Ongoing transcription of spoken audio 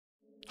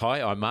Hi,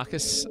 I'm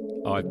Marcus.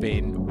 I've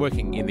been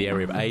working in the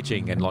area of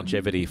ageing and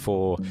longevity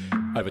for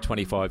over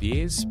 25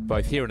 years,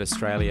 both here in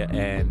Australia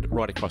and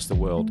right across the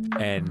world.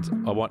 And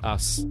I want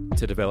us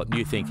to develop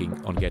new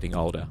thinking on getting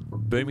older.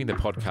 Booming the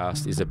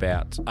podcast is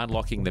about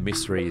unlocking the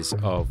mysteries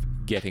of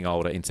getting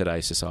older in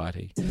today's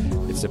society.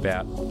 It's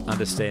about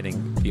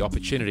understanding the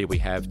opportunity we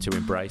have to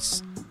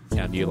embrace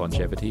our new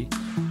longevity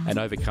and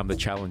overcome the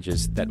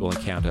challenges that we'll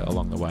encounter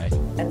along the way.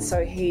 And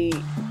so he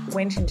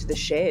went into the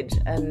shed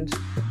and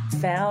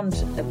found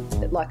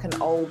like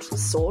an old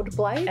sword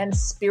blade and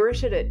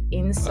spirited it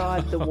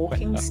inside the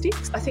walking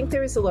sticks. I think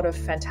there is a lot of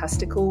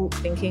fantastical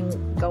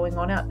thinking going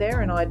on out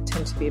there, and I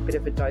tend to be a bit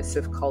of a dose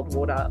of cold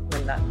water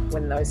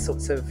when those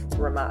sorts of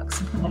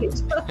remarks are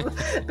made.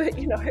 But,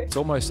 you know. It's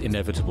almost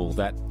inevitable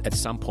that at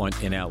some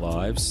point in our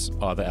lives,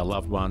 either our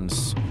loved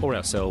ones or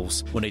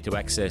ourselves will need to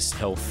access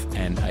health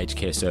and aged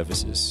care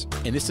services.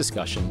 In this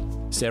discussion,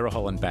 Sarah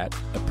Holland-Batt,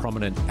 a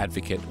prominent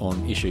advocate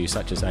on issues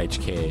such as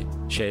aged care,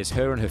 shares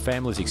her and her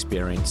family's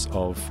experience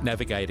of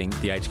navigating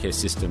the aged care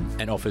system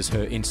and offers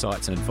her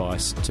insights and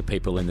advice to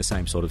people in the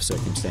same sort of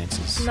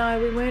circumstances. No,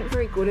 we weren't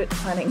very good at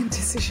planning and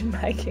decision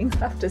making, I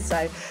have to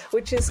say,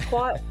 which is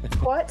quite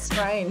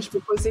strange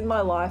because in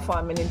my life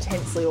I'm an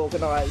intensely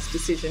organised,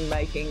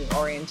 decision-making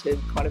oriented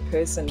kind of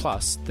person.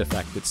 Plus, the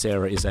fact that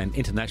Sarah is an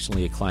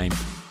internationally acclaimed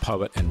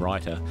poet and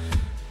writer.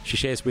 She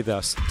shares with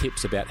us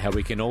tips about how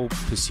we can all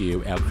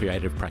pursue our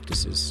creative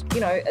practices.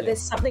 You know,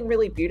 there's something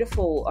really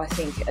beautiful, I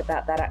think,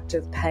 about that act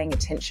of paying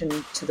attention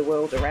to the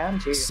world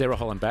around you. Sarah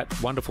Holland-Batt,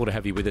 wonderful to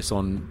have you with us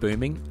on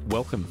Booming.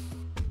 Welcome.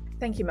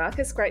 Thank you,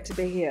 Marcus. Great to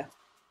be here.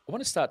 I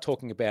want to start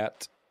talking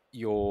about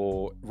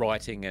your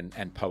writing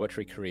and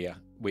poetry career,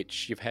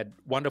 which you've had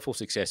wonderful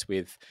success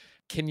with.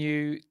 Can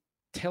you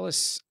tell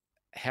us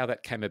how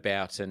that came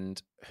about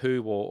and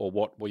who or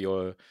what were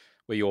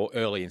your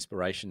early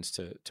inspirations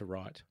to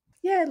write?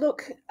 Yeah,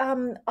 look,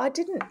 I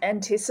didn't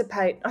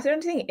anticipate, I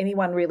don't think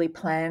anyone really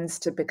plans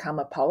to become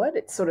a poet.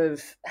 It sort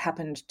of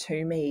happened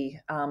to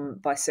me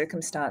by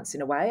circumstance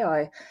in a way.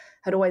 I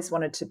had always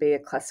wanted to be a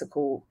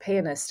classical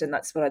pianist, and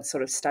that's what I'd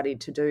sort of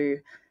studied to do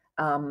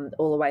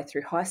all the way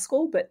through high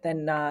school, but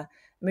then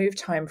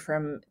moved home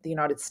from the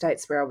United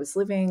States where I was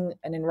living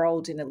and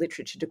enrolled in a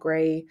literature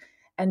degree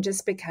and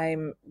just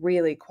became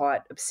really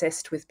quite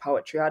obsessed with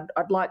poetry.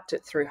 I'd liked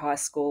it through high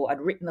school.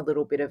 I'd written a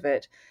little bit of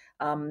it.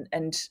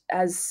 And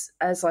as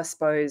I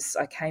suppose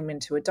I came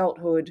into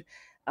adulthood,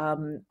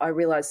 I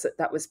realised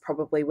that was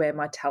probably where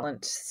my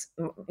talents,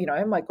 you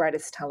know, my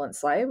greatest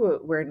talents lay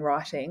were in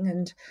writing.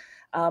 And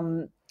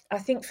I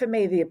think for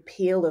me, the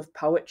appeal of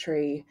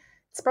poetry,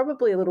 it's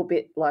probably a little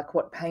bit like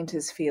what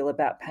painters feel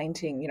about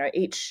painting. You know,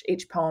 each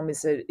poem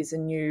is a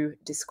new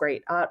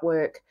discrete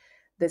artwork.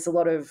 There's a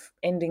lot of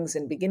endings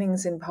and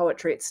beginnings in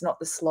poetry. It's not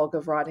the slog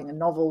of writing a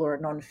novel or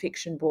a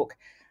non-fiction book.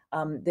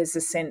 There's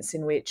a sense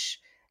in which,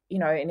 you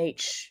know, in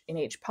each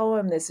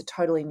poem, there's a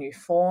totally new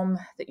form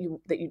that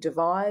you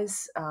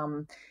devise,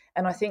 and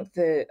I think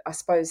the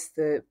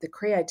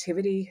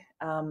creativity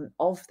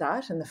of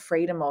that and the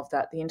freedom of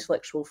that, the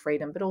intellectual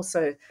freedom, but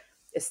also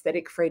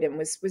aesthetic freedom,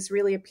 was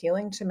really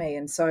appealing to me,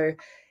 and so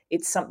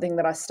it's something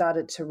that I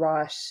started to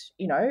write,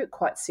 you know,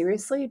 quite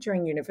seriously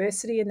during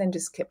university, and then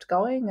just kept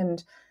going.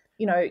 And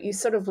you know, you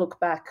sort of look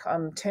back,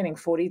 I'm turning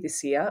 40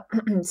 this year,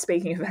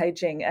 speaking of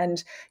aging,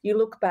 and you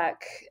look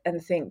back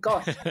and think,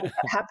 gosh, how did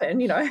that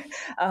happen? You know,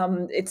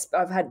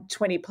 I've had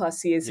 20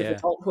 plus years of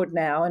adulthood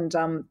now.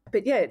 And,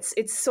 but yeah,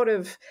 it's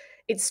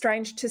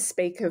strange to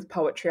speak of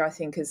poetry, I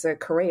think, as a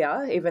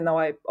career, even though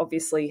I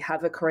obviously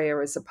have a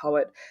career as a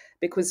poet,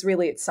 because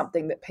really it's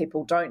something that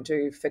people don't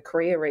do for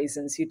career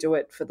reasons. You do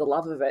it for the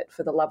love of it,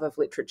 for the love of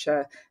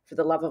literature, for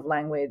the love of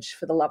language,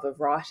 for the love of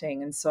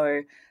writing. And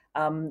so,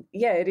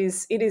 it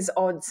is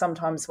odd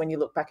sometimes when you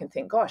look back and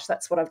think, gosh,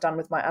 that's what I've done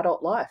with my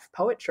adult life,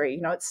 poetry.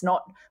 You know, it's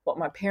not what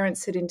my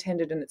parents had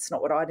intended and it's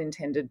not what I'd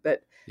intended,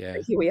 but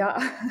here we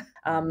are.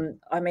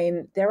 I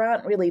mean, there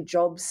aren't really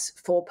jobs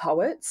for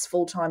poets,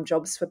 full-time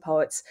jobs for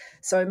poets.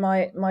 So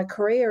my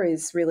career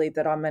is really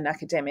that I'm an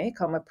academic.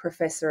 I'm a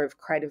professor of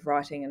creative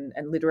writing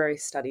and literary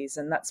studies,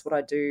 and that's what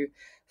I do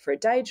for a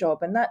day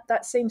job. And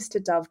that seems to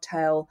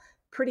dovetail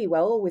pretty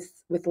well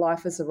with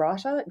life as a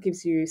writer. It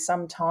gives you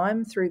some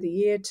time through the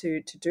year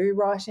to do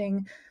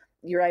writing.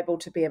 You're able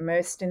to be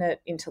immersed in it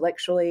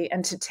intellectually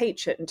and to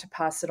teach it and to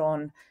pass it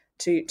on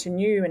to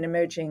new and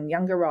emerging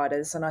younger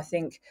writers. And I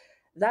think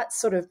that's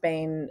sort of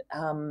been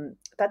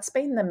that's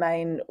been the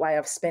main way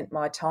I've spent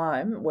my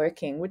time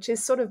working, which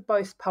is sort of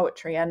both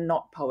poetry and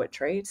not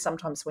poetry.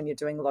 Sometimes when you're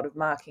doing a lot of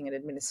marking and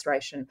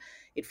administration,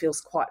 it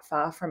feels quite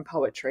far from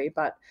poetry,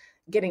 but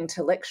getting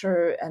to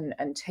lecture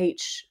and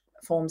teach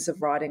forms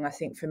of writing, I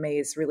think for me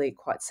is really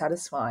quite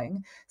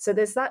satisfying. So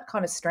there's that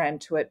kind of strand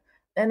to it.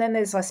 And then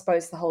there's, I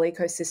suppose, the whole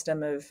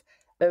ecosystem of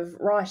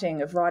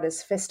writing, of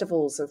writers'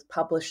 festivals, of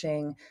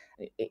publishing.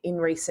 In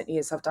recent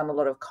years, I've done a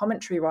lot of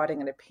commentary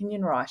writing and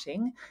opinion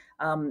writing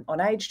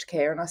on aged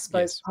care. And I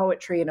suppose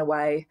poetry, in a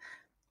way,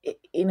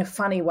 in a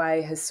funny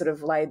way, has sort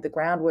of laid the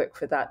groundwork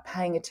for that,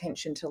 paying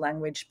attention to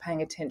language,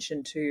 paying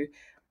attention to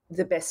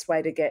the best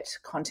way to get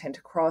content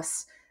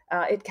across,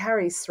 it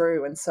carries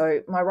through. And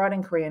so my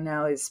writing career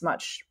now is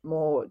much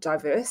more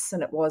diverse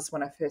than it was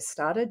when I first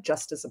started,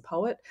 just as a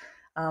poet.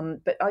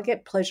 But I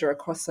get pleasure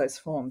across those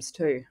forms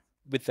too.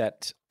 With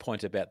that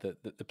point about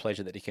the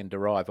pleasure that you can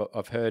derive,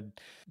 I've heard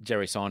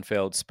Jerry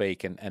Seinfeld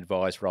speak and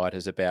advise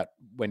writers about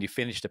when you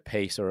finished a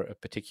piece or a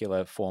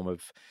particular form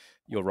of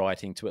your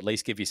writing to at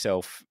least give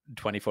yourself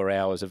 24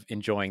 hours of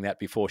enjoying that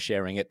before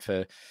sharing it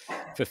for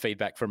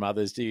feedback from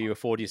others. Do you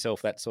afford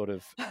yourself that sort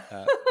of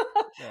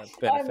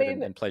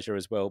benefit and pleasure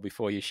as well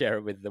before you share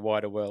it with the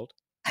wider world?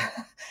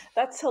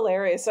 That's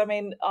hilarious. I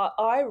mean,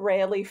 I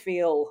rarely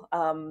feel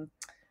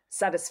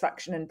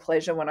satisfaction and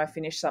pleasure when I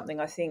finish something.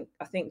 I think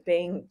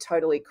being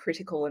totally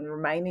critical and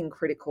remaining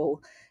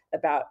critical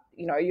about,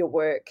 your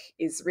work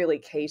is really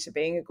key to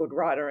being a good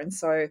writer. And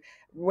so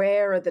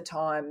rare are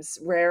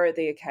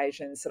the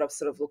occasions that I've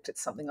sort of looked at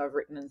something I've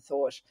written and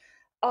thought,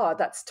 oh,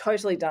 that's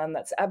totally done.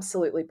 That's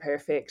absolutely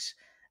perfect.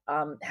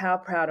 How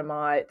proud am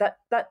I?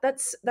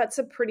 That's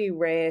a pretty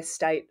rare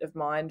state of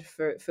mind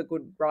for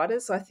good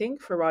writers, I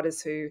think, for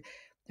writers who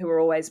are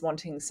always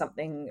wanting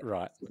something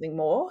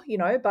more,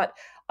 but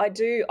I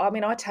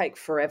take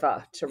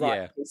forever to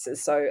write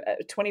pieces. So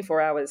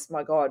 24 hours,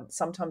 my God,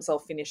 sometimes I'll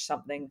finish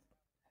something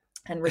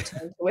and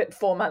return to it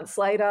 4 months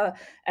later,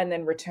 and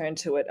then return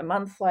to it a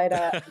month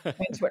later,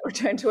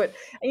 return to it.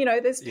 And,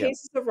 there's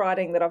pieces of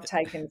writing that I've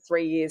taken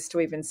 3 years to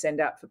even send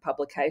out for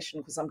publication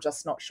because I'm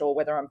just not sure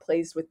whether I'm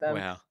pleased with them.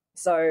 Wow.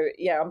 So,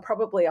 I'm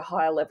probably a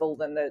higher level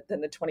than the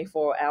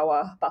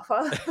 24-hour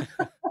buffer.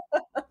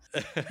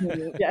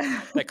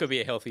 Yeah. That could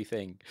be a healthy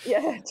thing.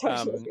 Yeah,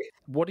 totally.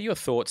 What are your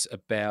thoughts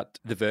about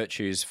the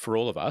virtues for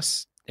all of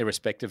us,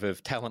 irrespective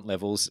of talent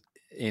levels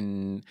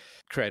in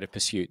creative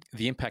pursuit,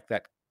 the impact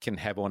that can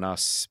have on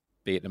us,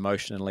 be it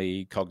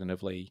emotionally,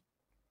 cognitively,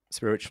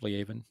 spiritually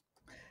even?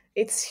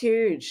 It's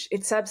huge.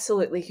 It's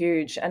absolutely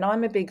huge. And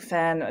I'm a big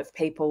fan of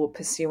people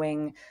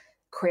pursuing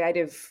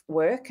creative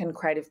work and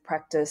creative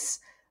practice,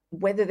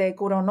 whether they're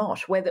good or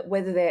not,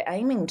 whether they're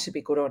aiming to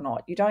be good or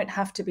not. You don't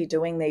have to be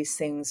doing these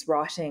things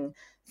writing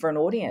for an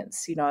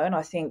audience, and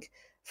I think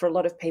for a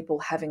lot of people,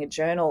 having a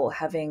journal,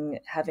 having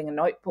a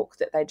notebook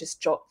that they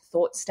just jot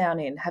thoughts down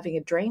in, having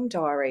a dream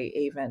diary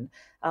even,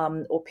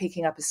 or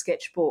picking up a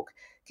sketchbook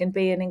can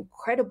be an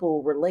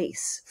incredible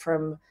release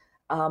from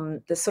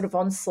the sort of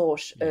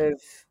onslaught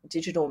of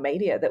digital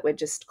media that we're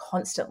just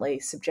constantly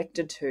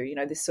subjected to,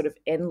 this sort of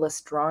endless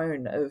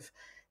drone of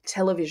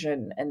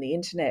television and the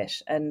internet.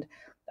 And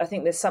I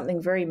think there's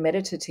something very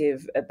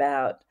meditative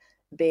about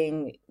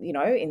being,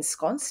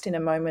 ensconced in a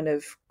moment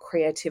of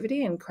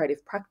creativity and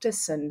creative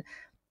practice and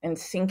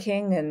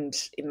thinking and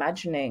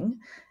imagining.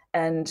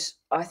 And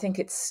I think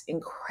it's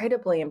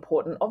incredibly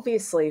important,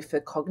 obviously, for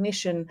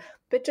cognition,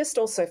 but just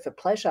also for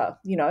pleasure.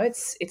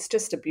 It's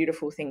just a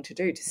beautiful thing to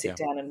do, to sit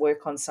down and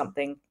work on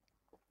something,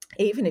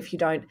 even if you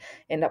don't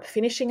end up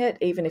finishing it,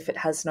 even if it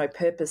has no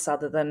purpose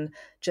other than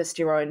just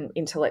your own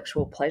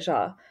intellectual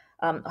pleasure.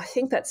 I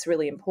think that's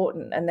really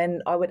important. And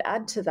then I would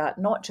add to that,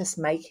 not just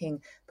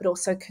making, but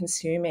also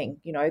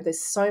consuming.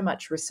 There's so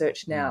much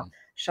research now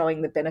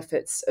showing the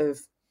benefits of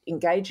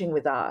engaging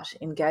with art,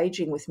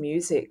 engaging with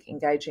music,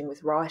 engaging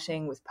with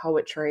writing, with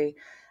poetry,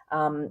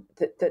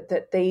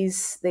 that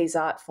these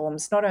art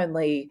forms not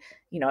only,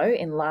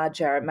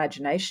 enlarge our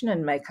imagination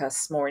and make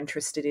us more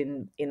interested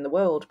in the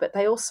world, but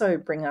they also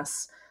bring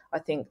us, I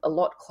think, a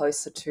lot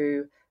closer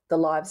to the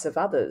lives of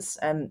others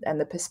and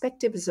the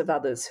perspectives of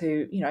others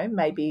who,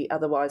 may be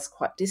otherwise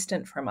quite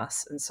distant from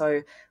us. And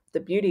so the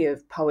beauty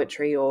of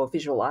poetry or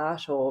visual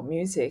art or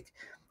music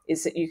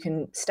is that you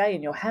can stay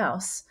in your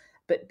house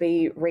but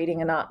be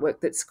reading an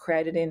artwork that's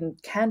created in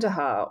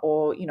Kandahar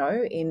or,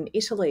 in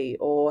Italy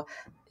or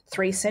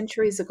 3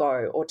 centuries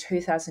ago or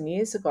 2,000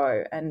 years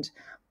ago. And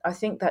I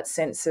think that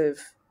sense of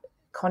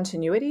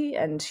continuity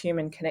and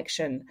human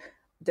connection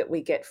that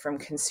we get from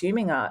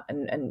consuming art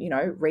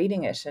and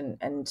reading it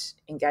and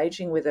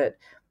engaging with it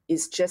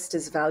is just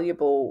as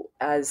valuable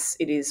as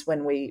it is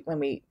when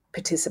we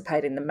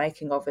participate in the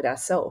making of it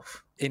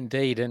ourselves.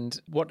 Indeed. And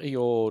what are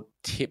your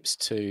tips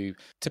to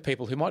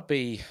people who might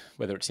be,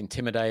 whether it's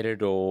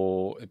intimidated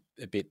or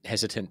a bit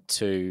hesitant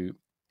to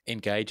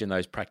engage in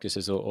those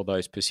practices or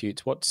those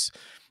pursuits? What's,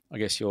 I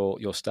guess,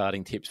 your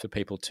starting tips for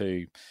people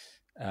to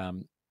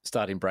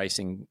start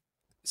embracing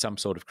some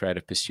sort of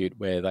creative pursuit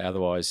where they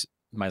otherwise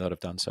may not have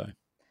done so?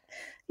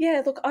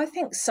 Yeah, look, I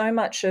think so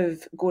much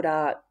of good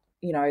art,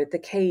 the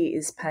key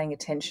is paying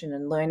attention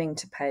and learning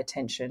to pay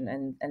attention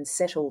and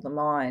settle the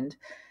mind.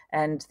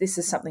 And this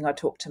is something I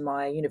talk to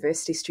my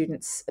university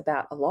students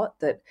about a lot,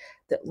 that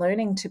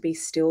learning to be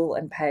still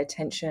and pay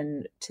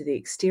attention to the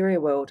exterior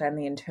world and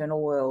the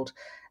internal world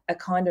are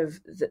kind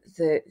of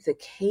the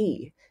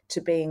key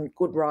to being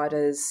good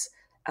writers,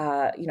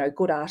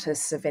 good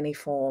artists of any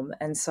form.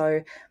 And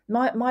so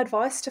my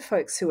advice to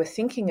folks who are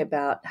thinking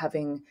about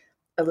having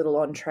a little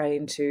entree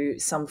into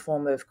some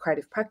form of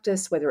creative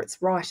practice, whether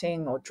it's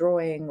writing or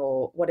drawing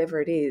or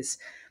whatever it is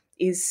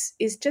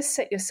just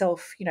set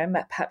yourself,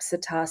 perhaps the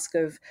task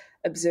of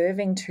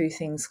observing two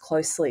things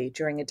closely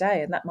during a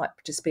day. And that might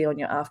just be on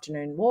your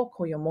afternoon walk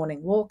or your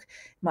morning walk.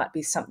 It might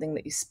be something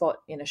that you spot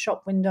in a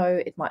shop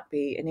window. It might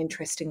be an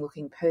interesting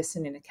looking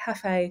person in a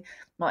cafe. It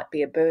might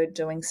be a bird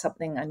doing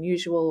something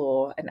unusual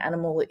or an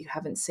animal that you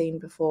haven't seen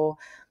before.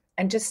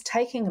 And just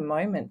taking a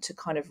moment to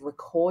kind of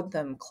record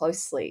them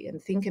closely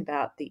and think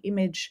about the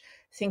image,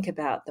 think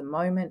about the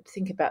moment,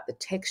 think about the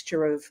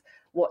texture of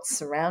what's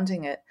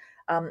surrounding it.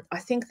 I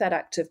think that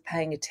act of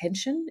paying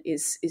attention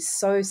is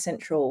so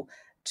central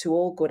to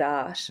all good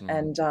art.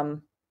 And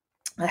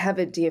I have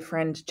a dear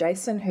friend,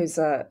 Jason, who's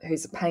a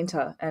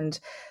painter, and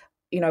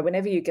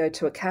whenever you go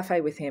to a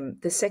cafe with him,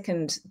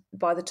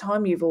 by the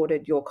time you've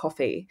ordered your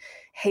coffee,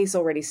 he's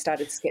already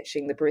started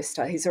sketching the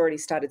barista. He's already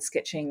started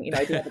sketching,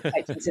 the other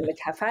patrons in the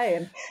cafe.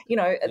 And,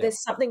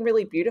 there's something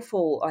really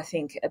beautiful, I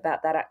think,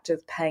 about that act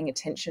of paying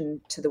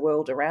attention to the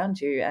world around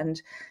you.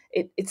 And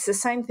it's the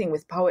same thing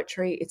with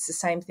poetry. It's the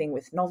same thing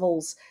with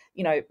novels.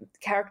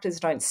 Characters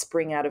don't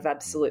spring out of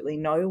absolutely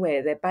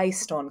nowhere. They're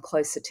based on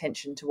close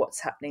attention to what's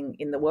happening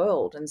in the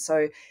world. And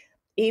so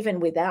even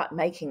without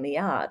making the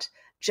art,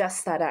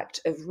 just that act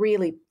of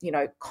really,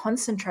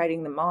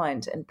 concentrating the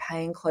mind and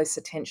paying close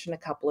attention a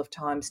couple of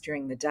times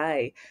during the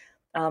day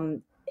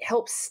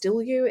helps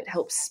still you. It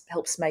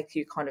helps make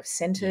you kind of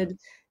centered.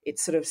 It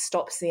sort of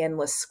stops the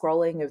endless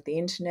scrolling of the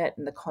internet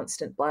and the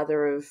constant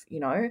blather of,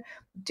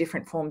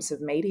 different forms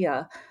of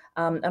media.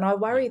 And I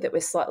worry that we're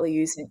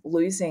slightly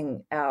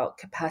losing our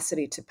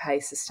capacity to pay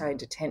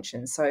sustained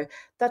attention. So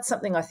that's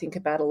something I think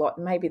about a lot.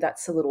 And maybe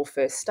that's a little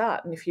first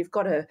start. And if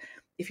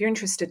you're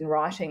interested in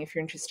writing, if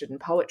you're interested in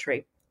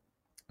poetry,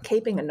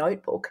 keeping a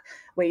notebook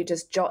where you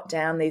just jot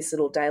down these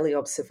little daily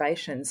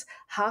observations,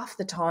 half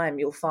the time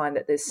you'll find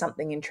that there's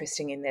something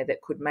interesting in there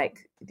that could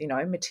make,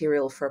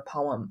 material for a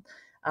poem.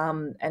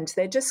 And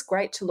they're just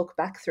great to look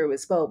back through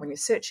as well when you're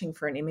searching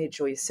for an image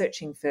or you're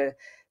searching for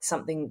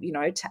something,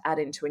 to add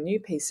into a new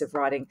piece of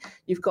writing.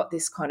 You've got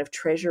this kind of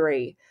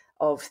treasury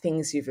of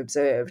things you've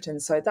observed.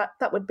 And so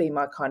that would be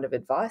my kind of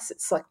advice.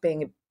 It's like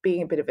being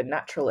a bit of a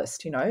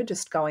naturalist,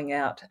 just going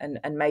out and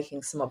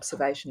making some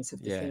observations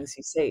of the things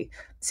you see.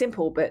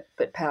 Simple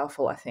but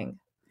powerful, I think.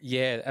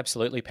 Yeah,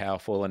 absolutely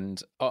powerful.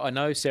 And I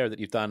know, Sarah, that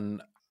you've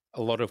done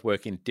a lot of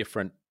work in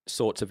different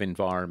sorts of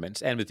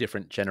environments and with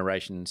different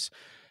generations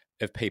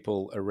of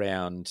people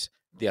around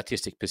the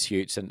artistic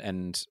pursuits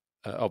and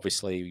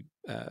obviously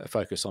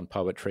focus on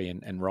poetry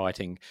and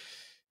writing.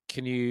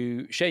 Can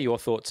you share your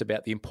thoughts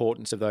about the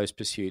importance of those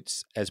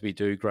pursuits as we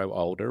do grow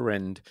older,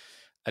 and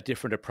a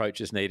different approach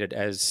is needed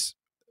as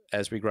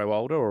we grow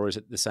older, or is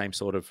it the same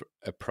sort of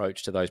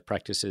approach to those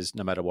practices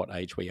no matter what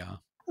age we are?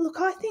 Look,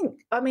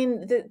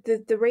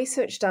 the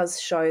research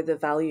does show the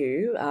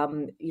value,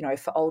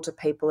 for older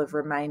people of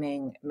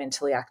remaining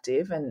mentally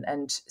active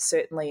and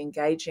certainly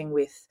engaging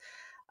with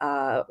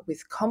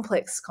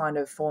complex kind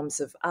of forms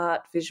of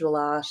art, visual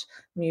art,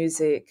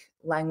 music,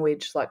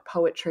 language like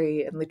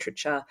poetry and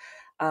literature.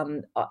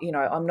 I'm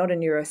not a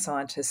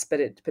neuroscientist,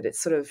 but it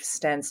sort of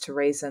stands to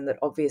reason that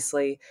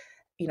obviously,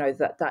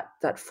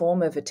 that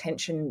form of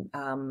attention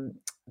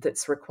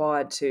that's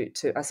required to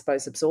I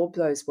suppose absorb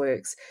those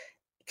works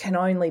can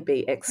only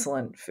be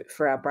excellent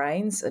for our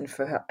brains and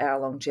for our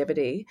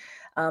longevity.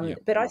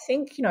 But I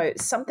think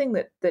something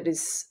that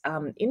is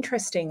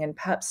interesting and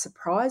perhaps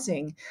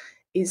surprising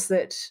is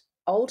that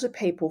older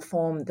people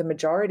form the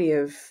majority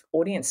of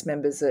audience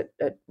members at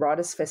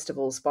writers'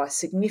 festivals by a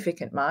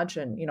significant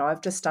margin.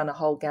 I've just done a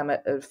whole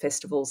gamut of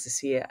festivals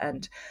this year,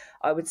 and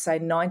I would say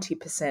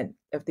 90%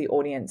 of the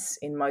audience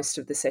in most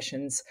of the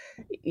sessions,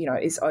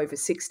 is over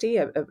 60,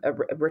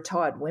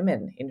 retired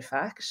women, in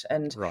fact.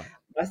 And right.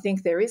 I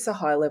think there is a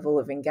high level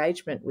of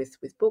engagement with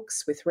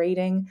books, with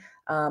reading,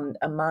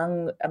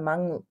 among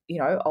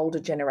older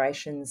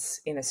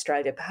generations in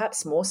Australia,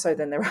 perhaps more so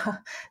than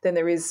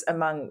there is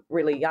among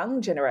really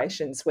young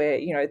generations, where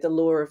the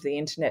lure of the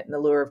internet and the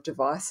lure of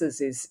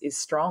devices is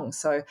strong.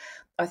 So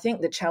I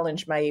think the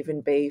challenge may even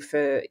be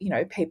for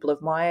people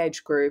of my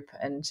age group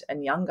and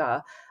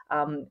younger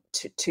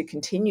to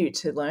continue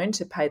to learn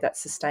to pay that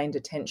sustained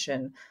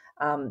attention.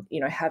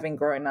 Having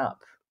grown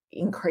up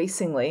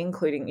increasingly,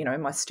 including,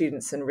 my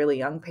students and really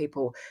young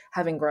people,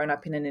 having grown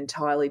up in an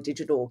entirely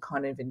digital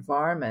kind of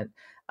environment.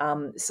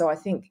 So I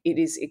think it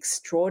is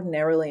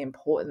extraordinarily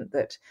important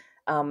that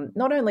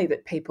not only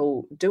that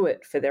people do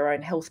it for their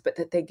own health, but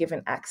that they're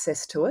given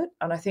access to it.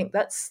 And I think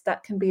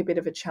that can be a bit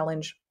of a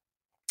challenge.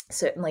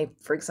 Certainly,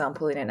 for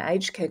example, in an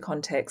aged care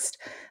context,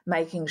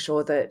 making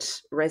sure that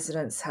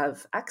residents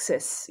have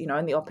access,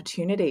 and the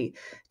opportunity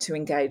to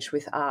engage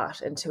with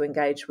art and to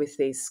engage with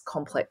these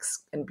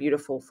complex and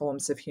beautiful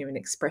forms of human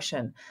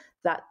expression.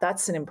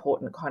 That's an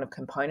important kind of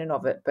component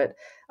of it. But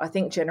I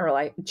think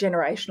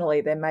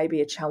generationally, there may be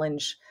a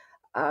challenge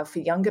for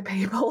younger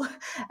people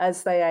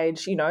as they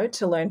age,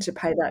 to learn to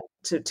pay that,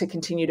 to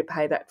continue to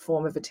pay that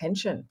form of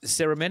attention.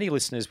 Sarah, many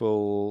listeners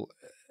will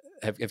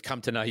have come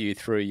to know you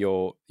through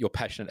your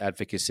passionate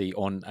advocacy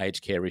on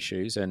aged care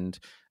issues and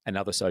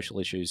other social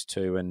issues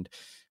too. And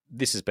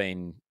this has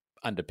been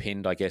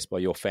underpinned, I guess, by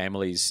your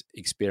family's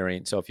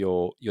experience of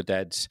your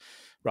dad's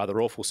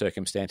rather awful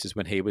circumstances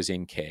when he was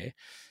in care.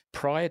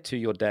 Prior to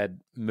your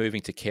dad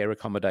moving to care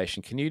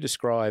accommodation, can you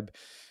describe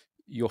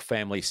your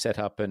family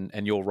setup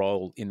and your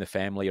role in the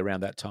family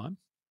around that time?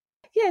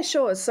 Yeah,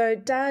 sure. So,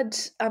 Dad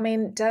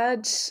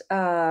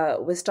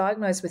was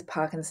diagnosed with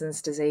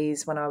Parkinson's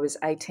disease when I was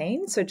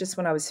 18. So, just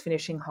when I was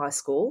finishing high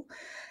school.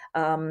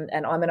 And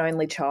I'm an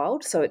only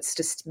child. So, it's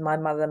just my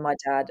mother, my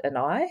dad, and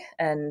I.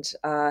 And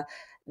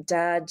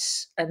Dad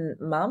and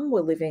Mum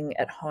were living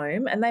at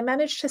home, and Dad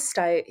managed to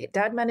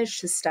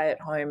stay at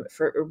home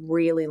for a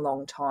really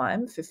long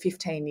time, for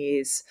 15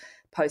 years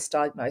post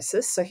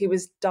diagnosis. So, he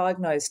was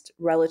diagnosed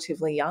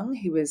relatively young.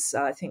 He was,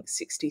 I think,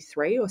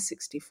 63 or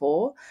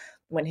 64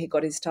 when he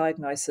got his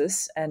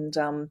diagnosis, and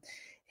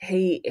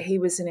he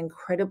was an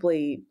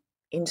incredibly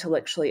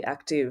intellectually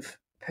active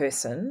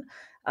person.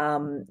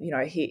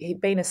 He'd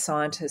been a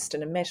scientist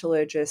and a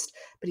metallurgist,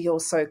 but he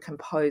also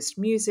composed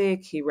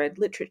music. He read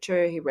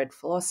literature. He read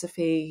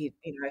philosophy.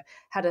 He,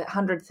 had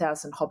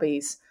 100,000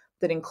 hobbies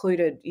that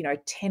included,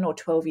 10 or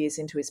 12 years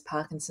into his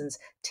Parkinson's,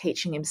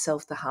 teaching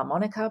himself the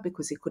harmonica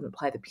because he couldn't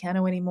play the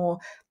piano anymore.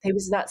 He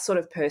was that sort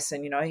of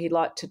person. He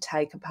liked to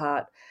take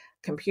apart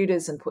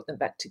computers and put them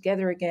back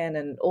together again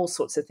and all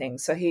sorts of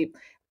things. So he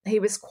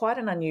was quite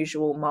an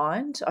unusual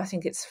mind, I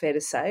think it's fair to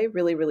say,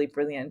 really, really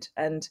brilliant.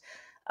 And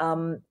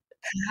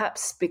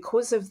perhaps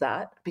because of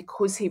that,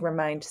 because he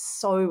remained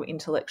so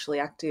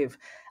intellectually active,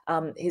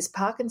 his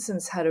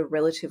Parkinson's had a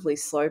relatively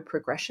slow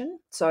progression.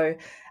 So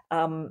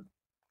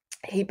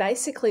he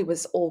basically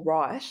was all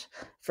right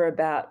for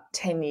about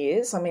 10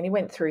 years. I mean, he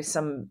went through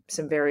some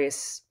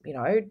various,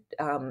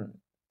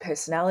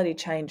 personality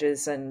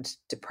changes and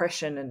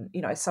depression and,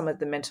 some of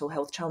the mental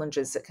health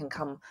challenges that can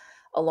come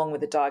along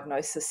with a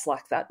diagnosis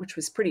like that, which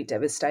was pretty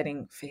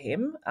devastating for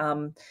him.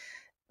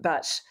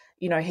 But,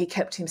 he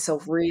kept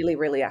himself really,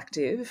 really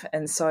active.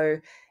 And so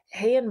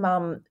he and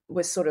Mum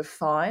were sort of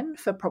fine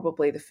for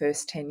probably the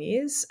first 10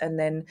 years. And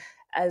then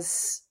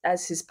as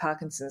his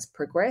Parkinson's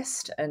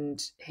progressed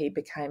and he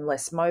became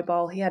less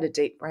mobile, he had a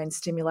deep brain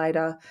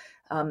stimulator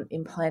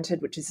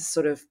implanted, which is a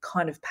sort of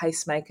kind of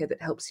pacemaker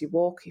that helps you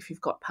walk if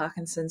you've got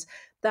Parkinson's.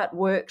 That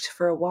worked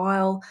for a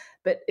while,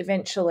 but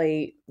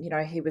eventually,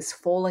 he was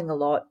falling a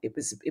lot. It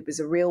was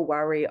a real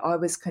worry. I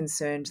was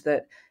concerned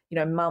that,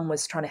 Mum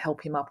was trying to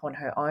help him up on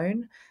her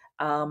own.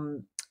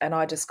 And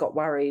I just got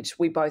worried.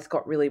 We both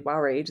got really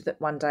worried that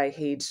one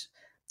day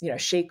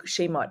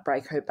she might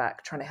break her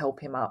back trying to help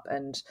him up.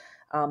 And,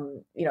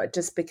 it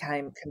just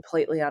became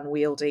completely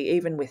unwieldy,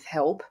 even with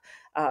help,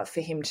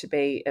 for him to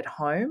be at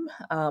home.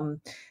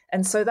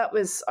 And so that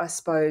was, I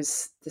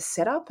suppose, the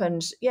setup.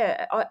 And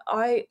yeah,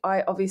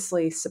 I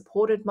obviously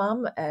supported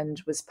Mum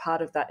and was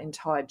part of that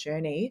entire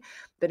journey.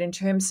 But in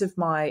terms of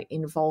my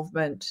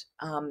involvement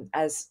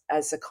as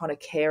a kind of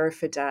carer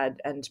for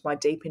Dad and my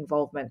deep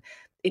involvement,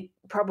 it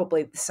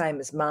probably the same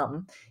as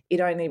Mum.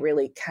 It only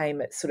really came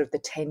at sort of the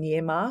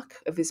 10-year mark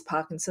of his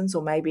Parkinson's,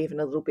 or maybe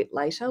even a little bit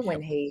later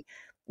when he,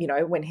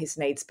 when his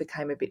needs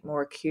became a bit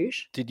more acute.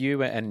 Did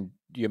you and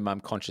your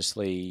mum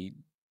consciously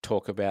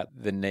talk about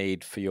the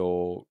need for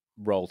your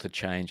role to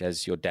change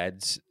as your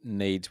dad's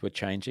needs were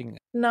changing?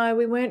 No,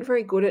 we weren't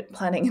very good at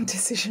planning and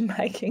decision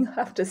making, I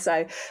have to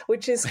say,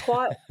 which is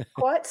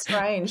quite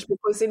strange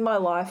because in my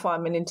life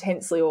I'm an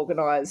intensely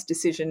organised,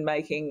 decision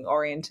making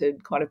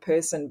oriented kind of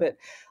person. But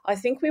I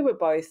think we were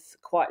both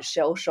quite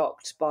shell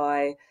shocked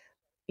by,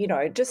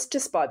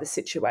 just by the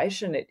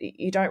situation.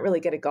 You don't really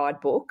get a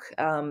guidebook,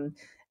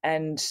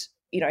 and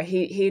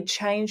he had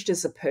changed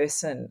as a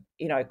person,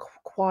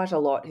 quite a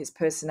lot. His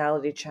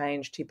personality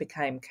changed. He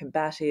became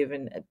combative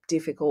and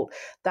difficult.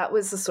 That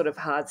was the sort of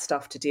hard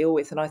stuff to deal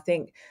with. And I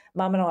think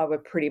Mum and I were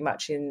pretty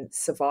much in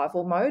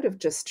survival mode of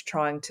just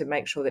trying to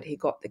make sure that he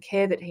got the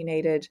care that he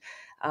needed,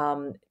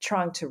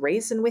 trying to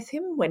reason with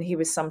him when he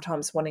was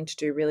sometimes wanting to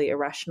do really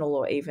irrational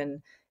or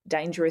even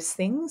dangerous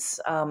things.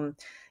 I'm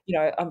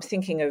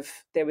thinking of,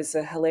 there was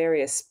a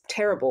hilarious,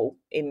 terrible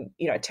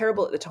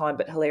at the time,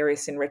 but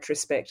hilarious in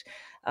retrospect.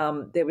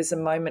 There was a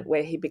moment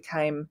where he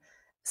became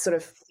sort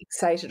of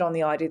fixated on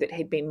the idea that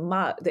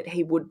that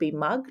he would be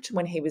mugged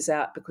when he was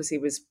out because he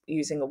was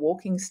using a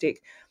walking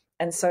stick.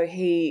 And so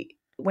he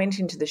went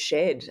into the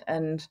shed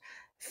and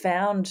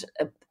found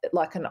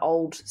like an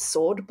old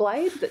sword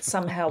blade that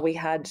somehow we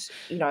had,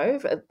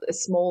 a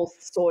small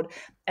sword,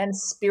 and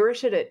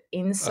spirited it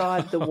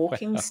inside the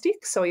walking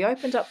stick. So he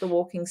opened up the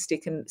walking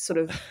stick and sort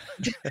of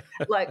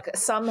like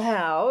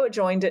somehow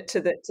joined it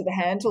to the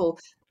handle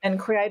and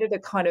created a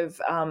kind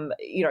of,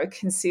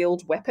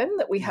 concealed weapon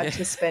that we had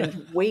to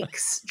spend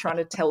weeks trying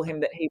to tell him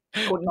that he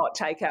could not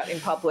take out in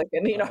public.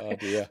 And,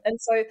 and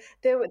so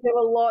there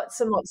were lots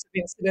and lots of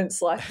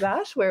incidents like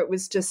that where it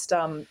was just,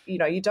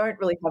 you don't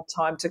really have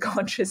time to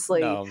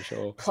consciously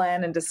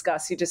plan and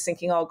discuss. You're just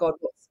thinking, oh, God,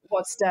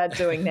 what's Dad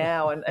doing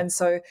now? And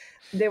so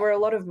there were a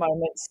lot of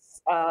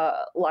moments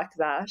like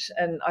that.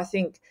 And I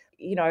think,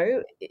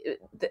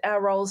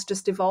 our roles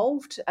just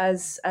evolved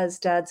as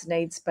Dad's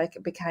needs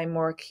became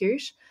more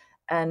acute,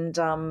 and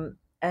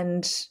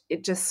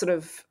it just sort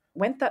of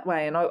went that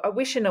way. And I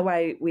wish in a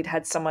way we'd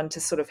had someone to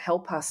sort of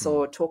help us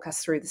or talk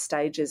us through the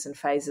stages and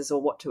phases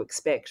or what to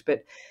expect.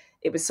 But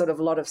it was sort of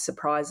a lot of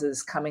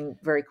surprises coming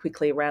very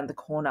quickly around the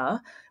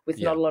corner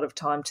with not a lot of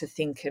time to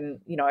think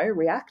and,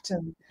 react.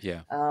 And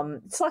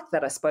it's like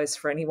that, I suppose,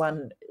 for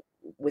anyone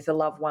with a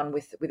loved one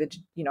with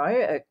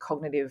a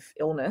cognitive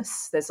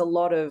illness. There's a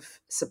lot of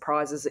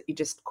surprises that you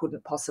just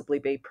couldn't possibly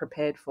be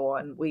prepared for.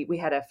 And we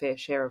had our fair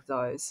share of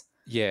those.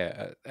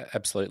 Yeah,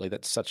 absolutely.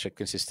 That's such a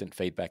consistent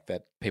feedback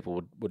that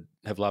people would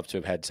have loved to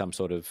have had some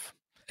sort of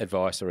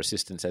advice or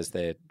assistance as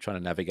they're trying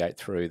to navigate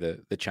through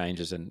the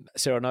changes. And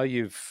Sarah, I know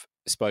you've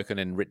spoken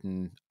and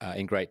written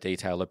in great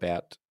detail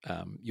about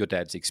your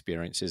dad's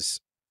experiences.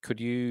 Could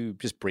you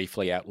just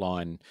briefly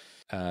outline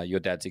your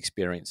dad's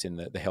experience in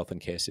the health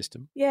and care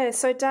system? Yeah,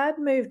 so Dad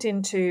moved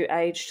into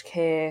aged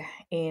care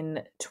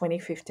in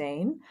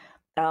 2015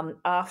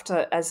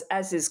 after,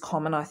 as is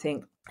common, I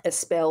think, a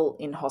spell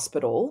in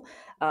hospital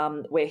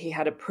where he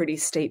had a pretty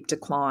steep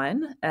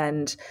decline.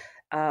 And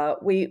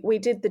we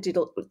did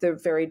the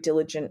very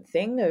diligent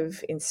thing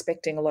of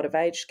inspecting a lot of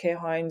aged care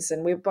homes,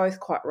 and we were both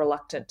quite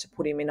reluctant to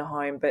put him in a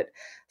home. But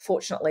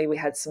fortunately, we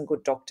had some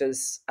good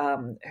doctors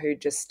who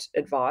just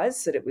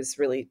advised that it was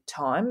really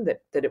time,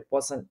 that it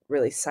wasn't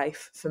really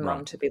safe for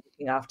Mum to be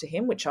looking after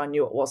him, which I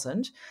knew it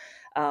wasn't.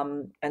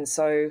 And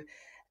so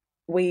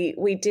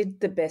we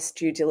did the best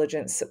due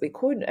diligence that we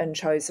could and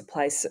chose a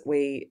place that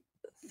we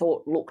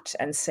thought looked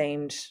and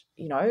seemed,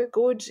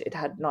 good. It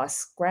had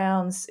nice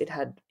grounds. It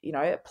had,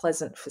 a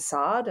pleasant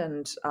facade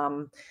and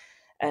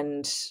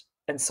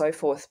so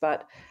forth.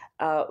 But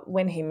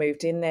when he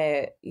moved in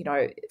there,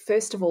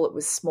 first of all, it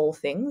was small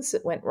things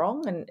that went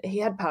wrong. And he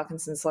had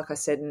Parkinson's, like I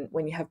said, and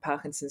when you have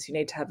Parkinson's, you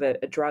need to have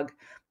a drug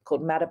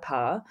called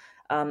Matapar,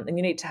 and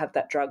you need to have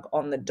that drug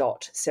on the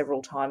dot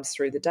several times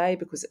through the day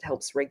because it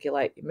helps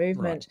regulate your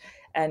movement.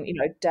 Right. And,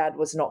 Dad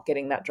was not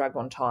getting that drug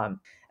on time.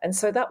 And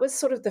so that was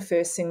sort of the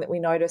first thing that we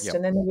noticed. Yep.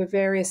 And then there were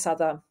various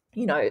other,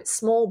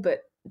 small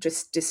but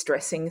just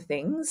distressing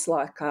things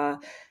like,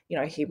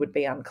 he would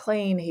be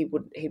unclean.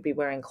 He'd be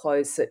wearing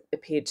clothes that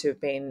appeared to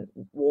have been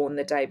worn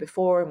the day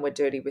before and were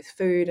dirty with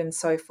food and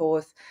so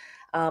forth.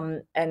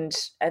 And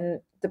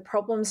the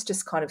problems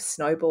just kind of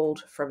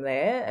snowballed from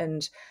there.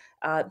 And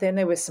then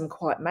there were some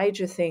quite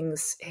major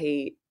things.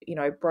 He,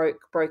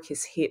 broke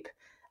his hip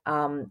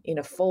in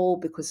a fall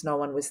because no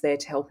one was there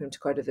to help him to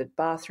go to the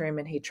bathroom,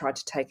 and he tried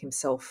to take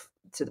himself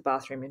to the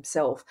bathroom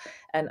himself.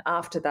 And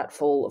after that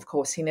fall, of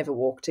course, he never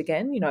walked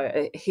again.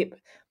 A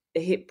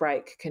hip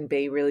break can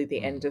be really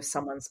the end of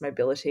someone's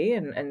mobility,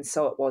 and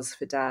so it was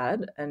for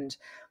Dad. And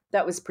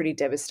that was pretty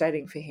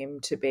devastating for him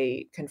to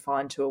be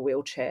confined to a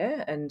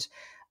wheelchair. And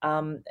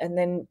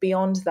then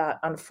beyond that,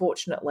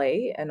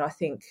 unfortunately, and I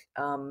think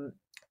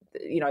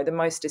the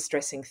most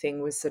distressing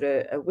thing was that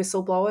a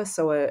whistleblower,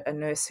 so a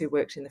nurse who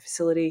worked in the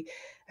facility,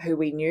 who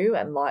we knew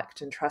and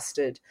liked and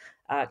trusted,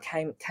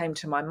 came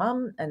to my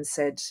mum and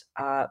said,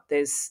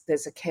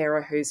 there's a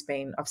carer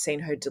I've seen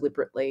her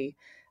deliberately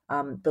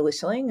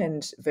belittling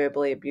and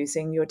verbally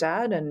abusing your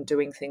dad and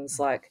doing things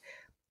like,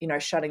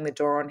 shutting the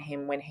door on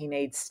him when he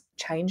needs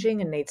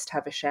changing and needs to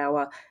have a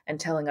shower, and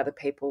telling other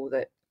people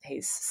that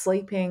he's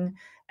sleeping,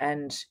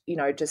 and,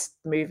 just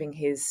moving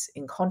his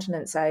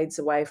incontinence aids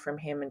away from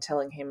him and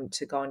telling him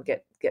to go and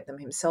get them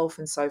himself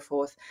and so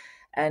forth.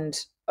 And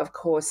of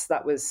course,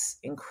 that was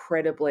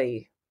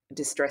incredibly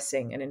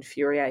distressing and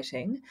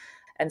infuriating.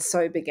 And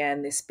so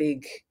began this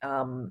big,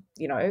 kind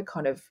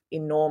of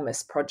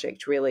enormous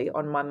project really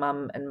on my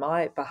mum and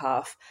my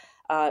behalf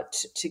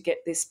to get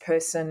this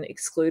person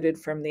excluded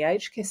from the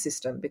aged care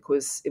system,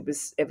 because it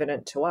was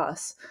evident to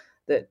us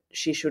that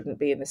she shouldn't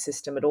be in the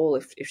system at all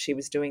if she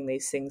was doing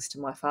these things to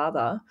my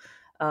father.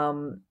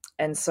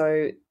 And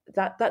so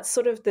that's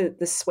sort of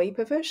the sweep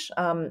of it.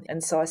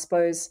 And so I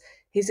suppose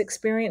his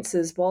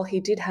experiences, while he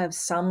did have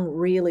some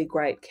really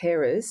great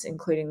carers,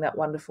 including that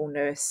wonderful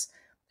nurse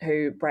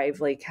who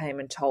bravely came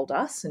and told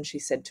us, and she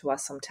said to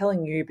us, "I'm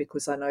telling you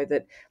because I know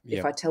that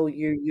if I tell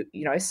you,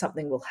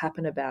 something will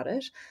happen about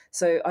it."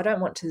 So I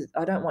don't want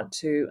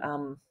to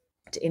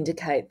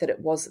indicate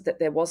that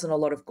there wasn't a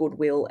lot of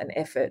goodwill and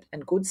effort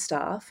and good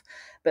staff,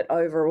 but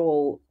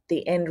overall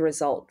the end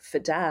result for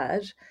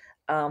Dad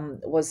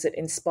was that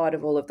in spite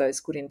of all of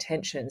those good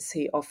intentions,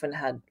 he often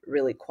had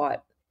really quite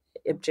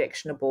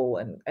objectionable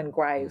and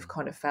grave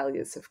kind of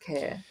failures of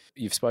care.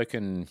 You've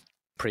spoken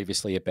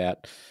previously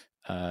about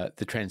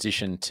the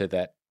transition to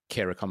that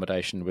care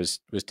accommodation was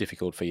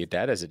difficult for your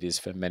dad, as it is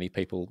for many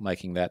people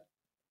making that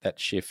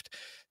shift.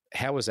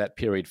 How was that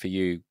period for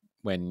you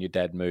when your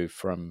dad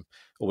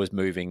was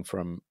moving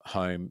from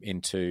home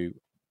into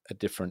a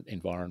different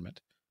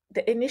environment?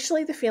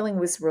 Initially, the feeling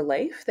was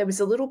relief. There was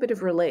a little bit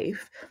of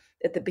relief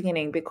at the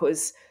beginning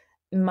because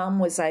Mum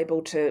was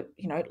able to,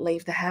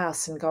 leave the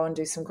house and go and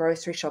do some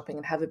grocery shopping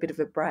and have a bit of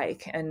a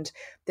break. And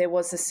there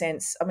was a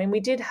sense, we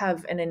did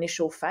have an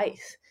initial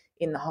faith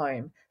in the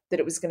home that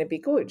it was going to be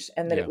good,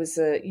 and that it was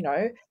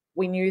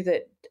we knew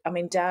that,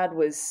 Dad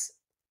was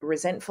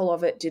resentful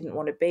of it, didn't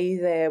want to be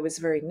there, was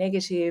very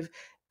negative.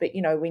 But,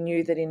 you know, we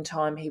knew that in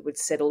time he would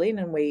settle in,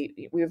 and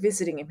we were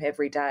visiting him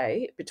every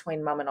day.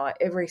 Between Mum and I,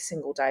 every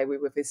single day we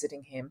were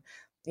visiting him.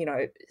 You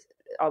know,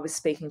 I was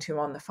speaking to him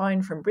on the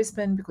phone from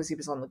Brisbane because he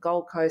was on the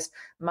Gold Coast.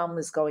 Mum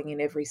was going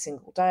in every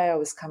single day. I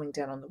was coming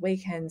down on the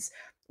weekends.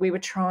 We were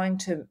trying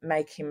to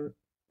make him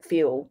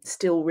feel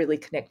still really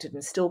connected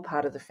and still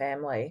part of the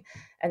family.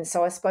 And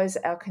so I suppose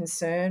our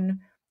concern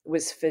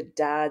was for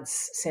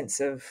Dad's sense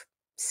of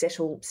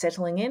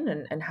settling in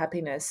and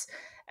happiness.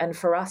 And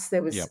for us,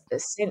 there was a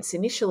sense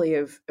initially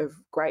of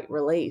great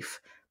relief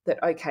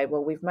that, okay,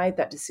 well, we've made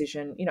that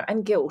decision, you know,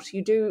 and guilt.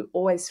 You do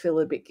always feel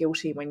a bit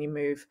guilty when you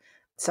move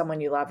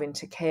someone you love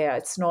into care.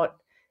 It's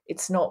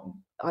not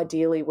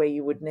ideally where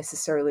you would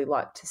necessarily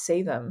like to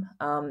see them.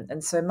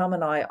 And so Mum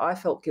and I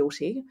felt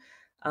guilty.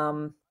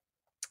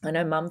 I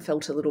know Mum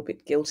felt a little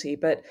bit guilty,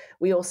 but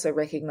we also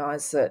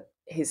recognised that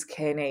his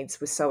care needs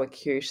were so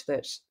acute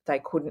that they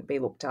couldn't be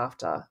looked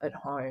after at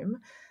home.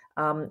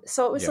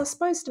 So it was, I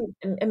suppose,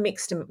 a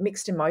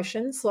mixed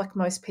emotions, like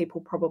most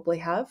people probably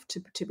have,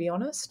 to be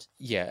honest.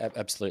 Yeah,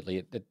 absolutely.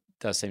 It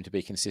does seem to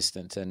be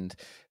consistent. And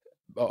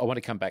I want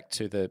to come back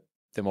to the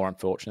more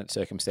unfortunate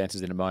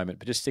circumstances in a moment,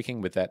 but just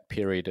sticking with that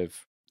period of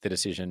the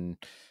decision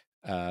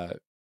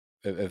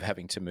of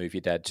having to move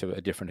your dad to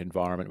a different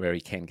environment where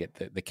he can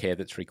get the care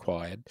that's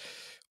required.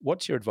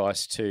 What's your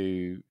advice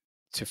to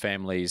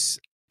families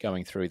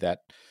going through that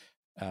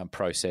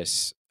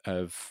process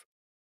of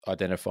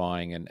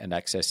identifying and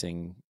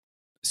accessing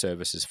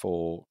services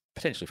for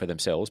potentially for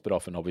themselves, but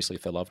often obviously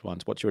for loved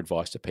ones? What's your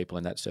advice to people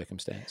in that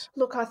circumstance?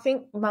 Look, I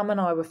think Mum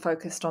and I were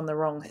focused on the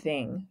wrong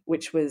thing,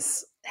 which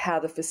was how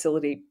the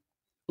facility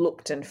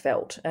looked and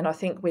felt. And I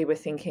think we were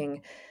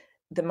thinking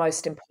the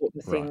most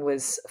important thing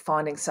was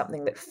finding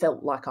something that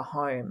felt like a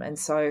home. And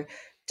so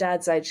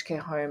Dad's aged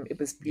care home, it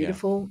was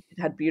beautiful. Yeah.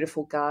 It had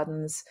beautiful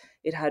gardens.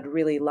 It had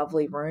really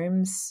lovely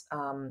rooms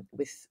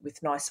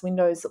with nice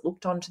windows that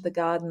looked onto the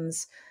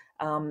gardens.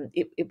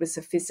 It was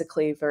a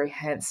physically very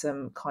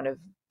handsome kind of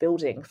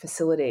building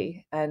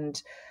facility.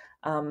 And,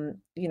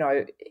 you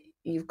know,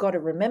 you've got to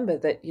remember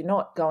that you're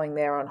not going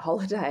there on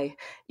holiday.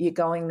 You're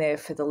going there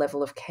for the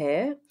level of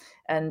care.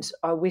 And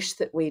I wish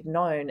that we'd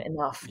known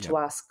enough to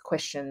ask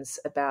questions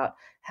about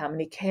how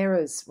many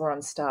carers were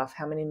on staff,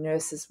 how many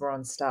nurses were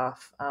on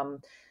staff.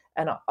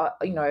 And,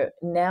 you know,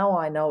 now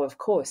I know, of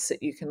course,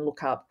 that you can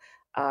look up,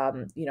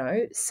 you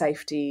know,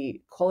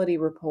 safety quality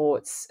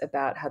reports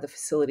about how the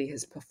facility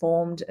has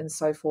performed and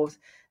so forth,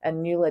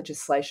 and new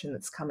legislation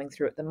that's coming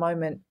through at the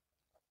moment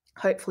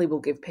hopefully will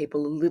give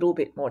people a little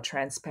bit more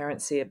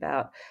transparency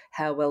about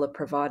how well a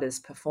provider's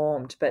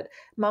performed. But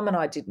Mum and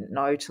I didn't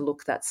know to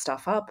look that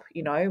stuff up.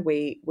 You know,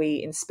 we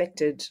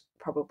inspected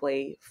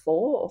probably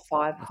 4 or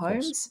 5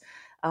 homes.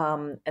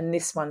 And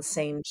this one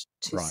seemed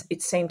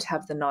to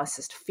have the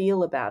nicest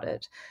feel about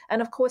it.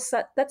 And of course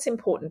that's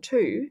important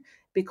too,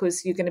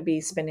 because you're going to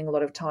be spending a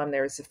lot of time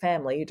there as a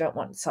family. You don't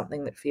want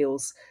something that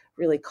feels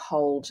really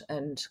cold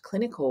and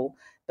clinical.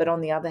 But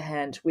on the other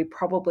hand, we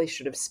probably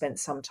should have spent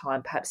some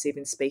time perhaps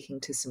even speaking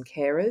to some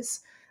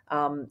carers,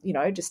 you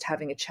know, just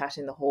having a chat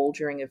in the hall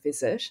during a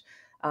visit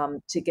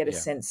to get a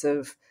sense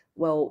of,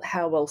 well,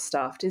 how well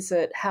staffed is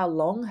it? How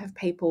long have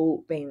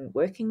people been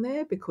working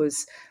there?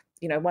 Because,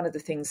 you know, one of the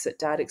things that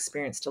Dad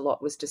experienced a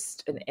lot was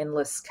just an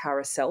endless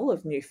carousel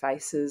of new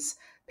faces,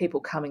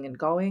 people coming and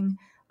going.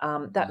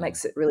 That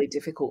makes it really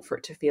difficult for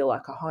it to feel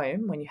like a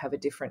home when you have a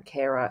different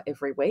carer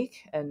every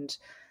week. And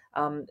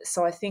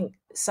so I think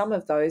some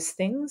of those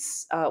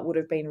things would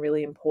have been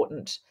really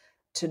important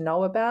to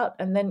know about.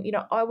 And then, you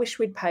know, I wish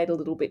we'd paid a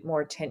little bit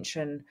more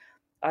attention,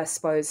 I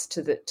suppose,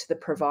 to the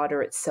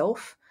provider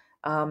itself.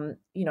 You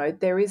know,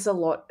 there is a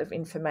lot of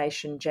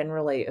information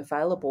generally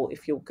available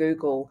if you'll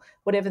Google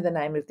whatever the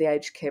name of the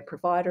aged care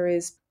provider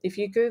is. If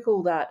you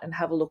Google that and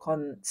have a look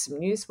on some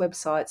news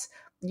websites,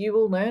 you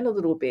will learn a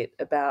little bit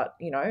about,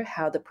 you know,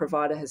 how the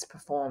provider has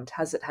performed.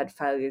 Has it had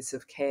failures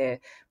of care?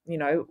 You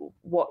know,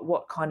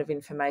 what kind of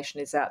information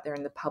is out there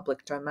in the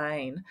public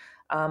domain?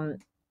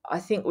 I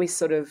think we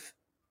sort of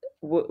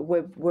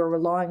we're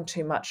relying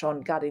too much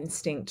on gut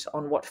instinct,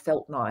 on what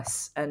felt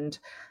nice. And,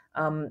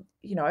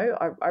 you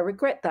know, I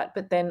regret that.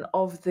 But then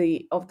of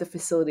the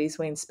facilities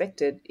we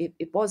inspected,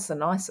 it was the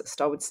nicest.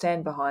 I would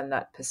stand behind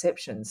that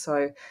perception.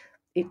 So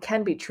it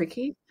can be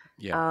tricky.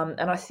 Yeah.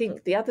 And I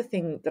think the other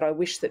thing that I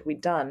wish that we'd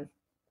done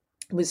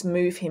was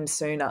move him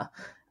sooner.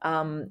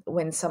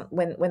 When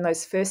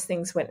those first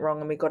things went wrong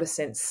and we got a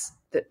sense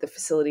that the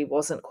facility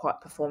wasn't quite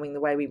performing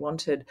the way we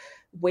wanted,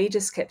 we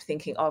just kept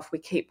thinking, oh, if we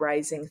keep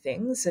raising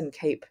things and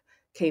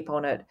keep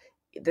on it,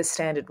 the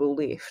standard will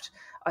lift.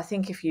 I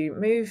think if you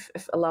move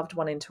a loved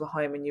one into a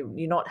home and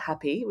you're not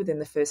happy within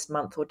the first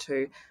month or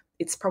two,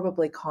 it's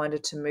probably kinder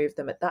to move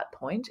them at that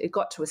point. It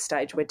got to a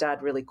stage where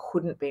Dad really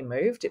couldn't be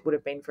moved. It would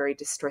have been very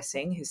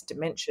distressing. His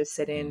dementia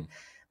set in,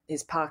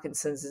 his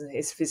Parkinson's and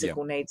his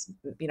physical needs,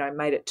 you know,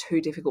 made it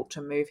too difficult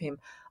to move him.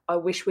 I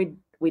wish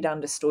we'd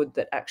understood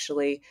that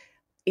actually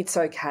it's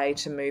okay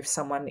to move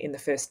someone in the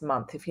first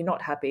month. If you're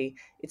not happy,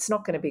 it's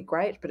not going to be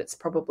great, but it's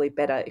probably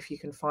better if you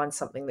can find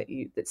something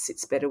that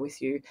sits better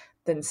with you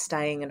than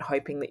staying and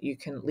hoping that you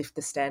can lift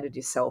the standard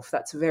yourself.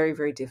 That's very,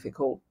 very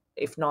difficult,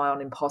 if nigh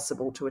on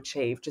impossible to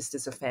achieve just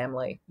as a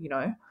family, you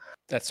know?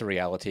 That's a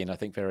reality, and I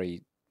think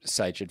very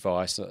sage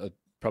advice.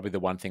 Probably the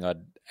one thing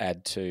I'd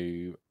add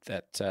to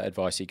that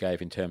advice you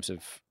gave in terms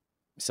of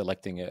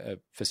selecting a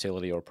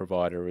facility or a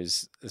provider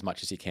is, as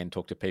much as you can,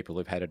 talk to people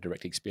who've had a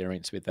direct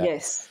experience with that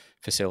Yes.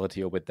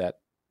 facility or with that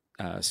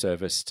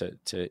service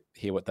to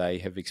hear what they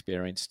have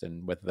experienced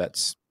and whether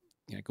that's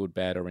good,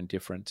 bad, or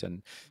indifferent.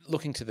 And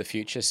looking to the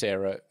future,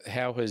 Sarah,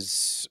 how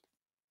has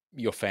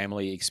your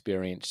family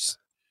experience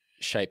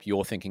shaped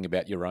your thinking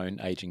about your own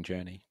ageing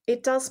journey?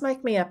 It does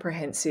make me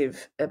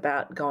apprehensive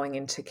about going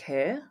into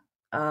care.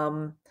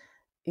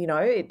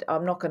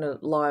 I'm not going to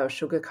lie or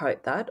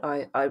sugarcoat that.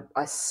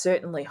 I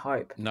certainly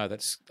hope. No,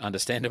 that's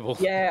understandable.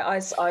 Yeah,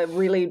 I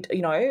really,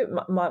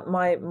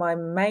 my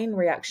main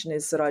reaction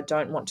is that I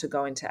don't want to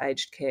go into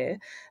aged care.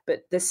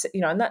 But this,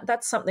 and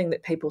that's something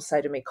that people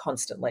say to me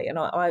constantly. And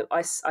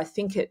I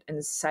think it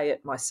and say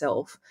it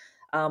myself.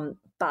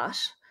 But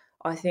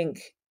I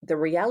think the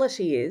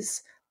reality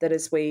is that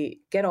as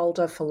we get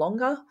older for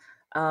longer,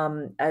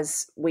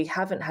 as we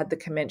haven't had the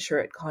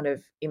commensurate kind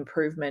of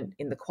improvement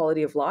in the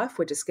quality of life,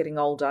 we're just getting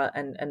older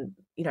and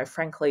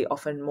frankly,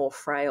 often more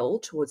frail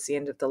towards the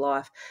end of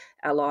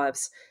our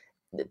lives.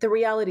 The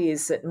reality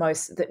is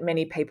that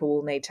many people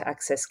will need to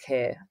access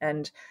care.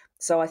 And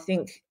so I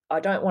think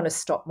I don't want to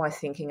stop my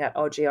thinking at,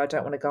 oh, gee, I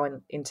don't want to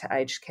go into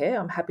aged care.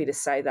 I'm happy to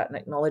say that and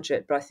acknowledge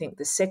it. But I think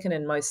the second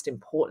and most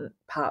important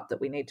part that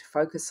we need to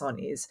focus on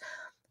is,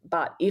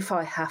 but if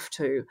I have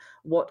to,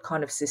 what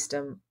kind of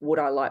system would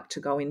I like to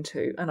go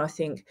into? And I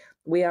think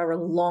we are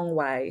a long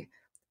way,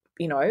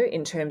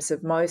 in terms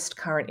of most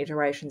current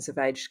iterations of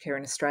aged care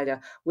in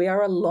Australia, we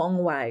are a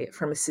long way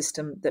from a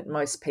system that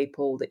most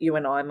people, that you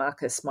and I,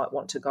 Marcus, might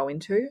want to go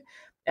into.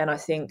 And I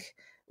think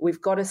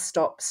we've got to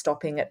stop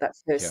stopping at that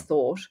first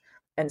thought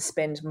and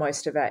spend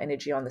most of our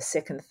energy on the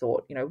second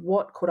thought.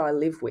 What could I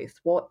live with?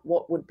 What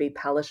would be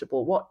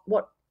palatable?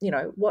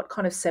 What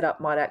kind of setup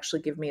might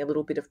actually give me a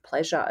little bit of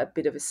pleasure, a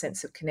bit of a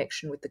sense of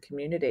connection with the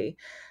community?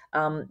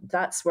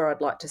 That's where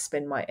I'd like to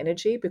spend my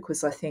energy,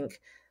 because I think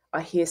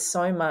I hear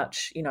so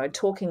much,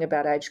 talking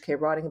about aged care,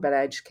 writing about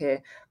aged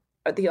care.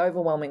 The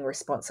overwhelming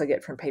response I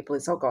get from people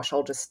is, oh gosh,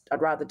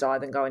 I'd rather die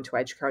than go into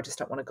aged care. I just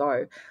don't want to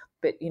go.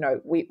 But,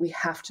 we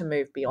have to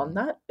move beyond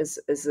that as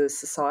a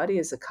society,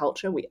 as a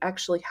culture. We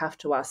actually have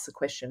to ask the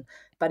question,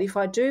 but if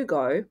I do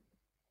go,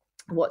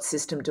 what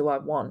system do I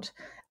want?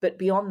 But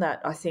beyond that,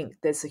 I think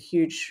there's a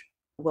huge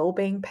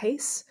well-being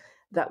piece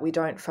that we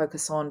don't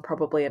focus on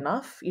probably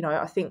enough.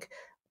 I think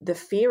the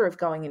fear of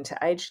going into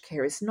aged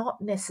care is not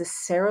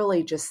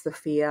necessarily just the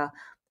fear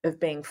of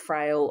being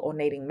frail or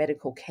needing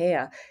medical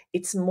care.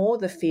 It's more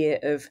the fear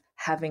of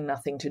having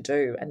nothing to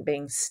do and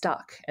being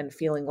stuck and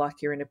feeling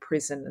like you're in a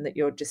prison and that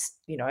you're just,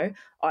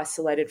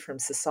 isolated from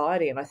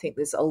society. And I think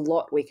there's a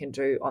lot we can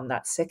do on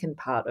that second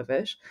part of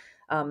it.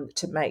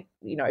 To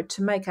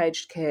make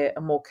aged care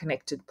a more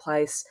connected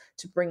place,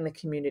 to bring the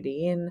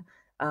community in,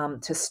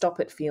 to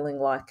stop it feeling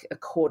like a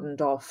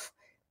cordoned off,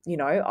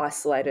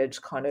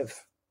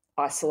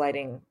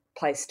 isolating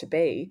place to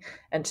be,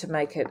 and to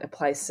make it a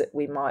place that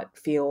we might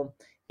feel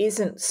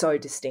isn't so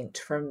distinct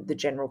from the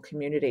general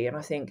community. And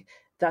I think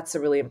that's a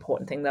really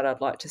important thing that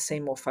I'd like to see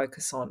more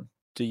focus on.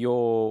 Do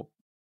your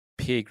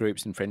peer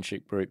groups and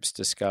friendship groups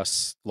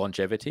discuss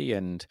longevity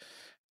and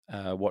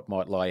what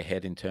might lie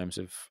ahead in terms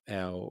of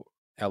our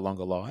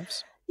longer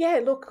lives? Yeah,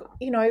 look,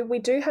 we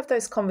do have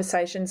those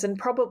conversations, and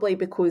probably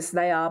because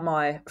they are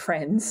my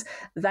friends,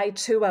 they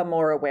too are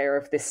more aware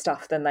of this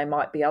stuff than they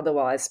might be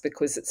otherwise,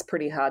 because it's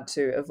pretty hard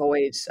to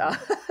avoid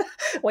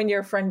when you're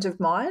a friend of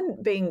mine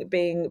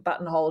being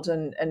buttonholed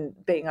and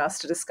being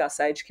asked to discuss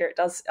aged care.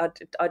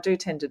 I do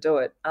tend to do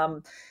it.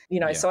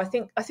 So I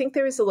think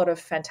there is a lot of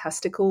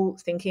fantastical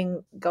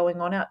thinking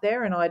going on out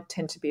there, and I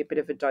tend to be a bit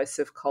of a dose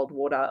of cold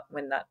water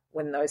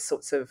when those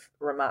sorts of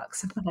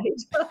remarks are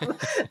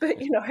made.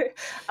 But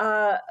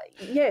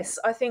yes,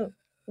 I think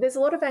there's a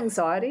lot of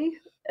anxiety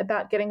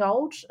about getting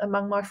old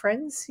among my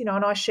friends, and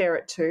I share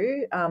it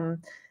too.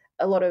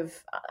 A lot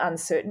of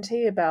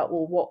uncertainty about,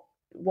 well,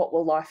 what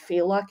will life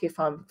feel like if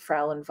I'm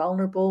frail and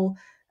vulnerable?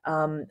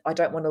 I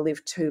don't want to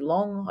live too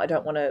long. I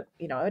don't want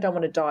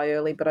to die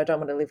early, but I don't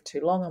want to live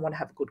too long. I want to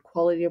have a good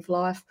quality of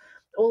life.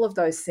 All of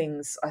those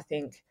things, I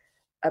think,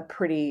 are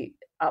pretty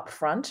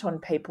upfront on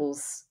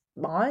people's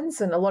minds.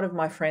 And a lot of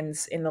my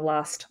friends in the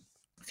last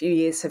few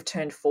years have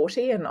turned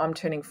 40, and I'm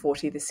turning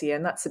 40 this year.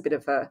 And that's a bit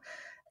of a,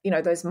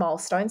 those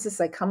milestones as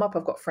they come up.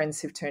 I've got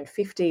friends who've turned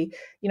 50.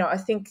 I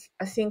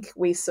think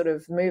we sort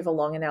of move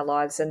along in our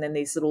lives, and then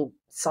these little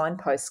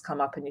signposts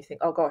come up and you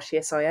think, oh gosh,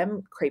 yes, I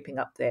am creeping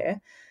up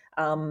there.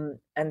 And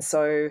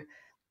so,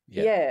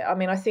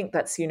 I think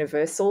that's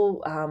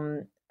universal.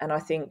 And I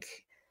think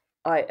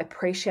I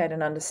appreciate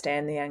and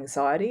understand the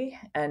anxiety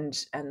and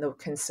the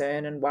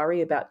concern and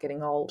worry about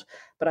getting old,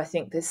 but I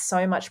think there's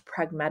so much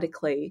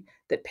pragmatically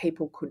that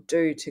people could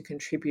do to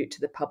contribute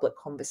to the public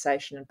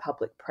conversation and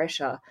public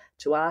pressure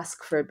to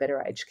ask for a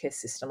better aged care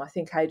system. I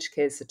think aged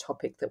care is a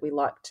topic that we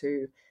like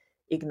to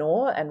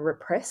ignore and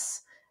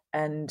repress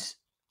and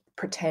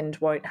pretend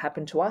won't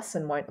happen to us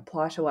and won't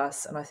apply to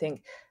us. And I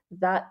think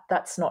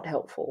that's not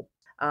helpful.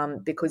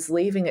 Because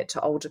leaving it to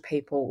older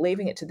people,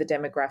 leaving it to the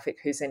demographic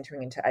who's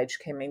entering into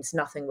aged care means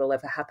nothing will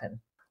ever happen.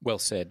 Well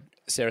said.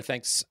 Sarah,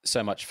 thanks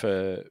so much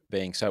for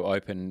being so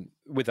open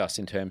with us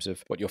in terms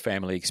of what your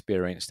family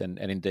experienced and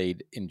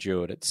indeed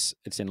endured. It's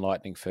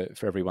enlightening for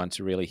everyone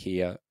to really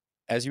hear.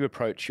 As you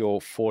approach your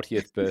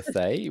 40th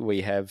birthday,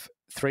 we have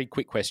 3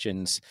 quick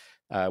questions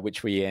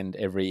which we end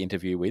every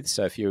interview with.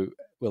 So if you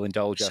will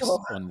indulge us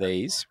on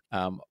these,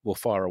 we'll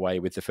fire away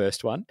with the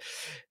first one.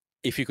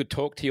 If you could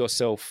talk to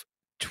yourself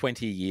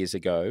 20 years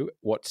ago,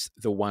 what's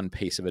the one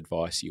piece of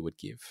advice you would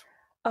give?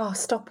 Oh,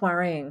 stop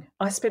worrying.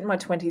 I spent my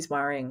 20s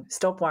worrying.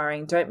 Stop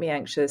worrying. Don't be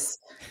anxious.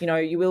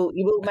 You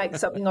will make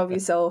something of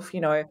yourself.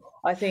 I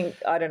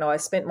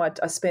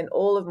spent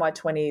all of my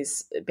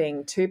 20s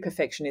being too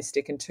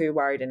perfectionistic and too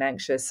worried and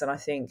anxious. And I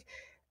think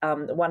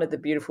one of the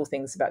beautiful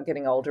things about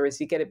getting older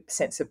is you get a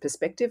sense of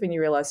perspective and you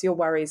realize your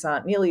worries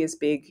aren't nearly as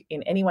big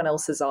in anyone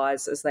else's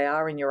eyes as they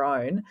are in your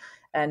own.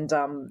 And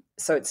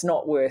so it's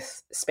not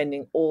worth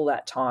spending all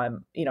that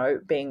time,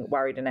 being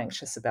worried and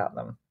anxious about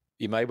them.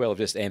 You may well have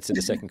just answered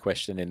the second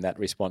question in that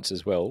response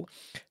as well.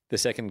 The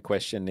second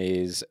question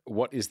is,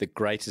 what is the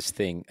greatest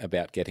thing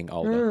about getting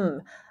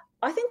older?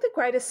 I think the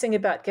greatest thing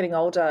about getting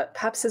older,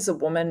 perhaps as a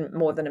woman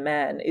more than a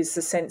man, is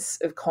the sense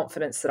of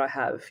confidence that I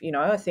have.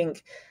 I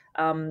think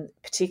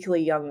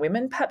particularly young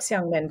women, perhaps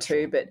young men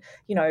too, but,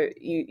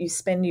 you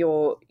spend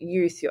your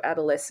youth, your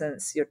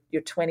adolescence,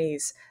 your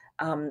 20s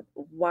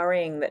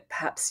worrying that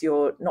perhaps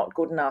you're not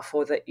good enough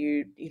or that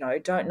you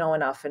don't know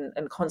enough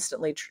and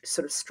constantly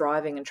sort of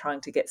striving and trying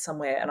to get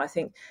somewhere. And I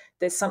think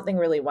there's something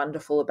really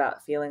wonderful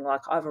about feeling like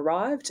I've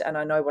arrived and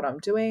I know what I'm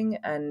doing.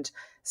 And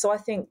so I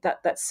think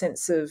that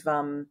sense of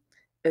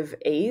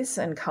ease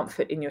and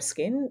comfort in your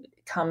skin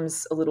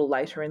comes a little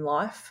later in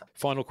life.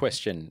 Final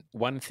question.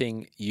 One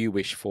thing you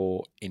wish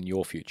for in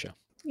your future?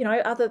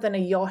 Other than a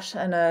yacht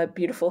and a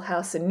beautiful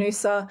house in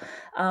Noosa,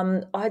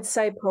 I'd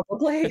say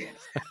probably,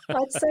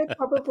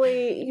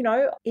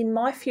 in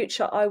my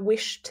future, I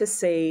wish to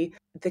see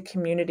the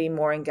community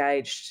more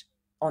engaged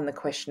on the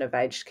question of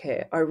aged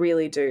care. I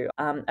really do.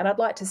 And I'd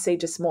like to see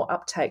just more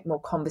uptake,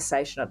 more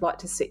conversation. I'd like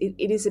to see,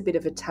 it is a bit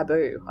of a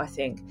taboo, I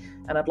think,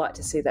 and I'd like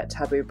to see that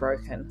taboo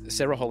broken.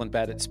 Sarah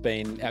Holland-Batt, it's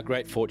been our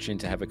great fortune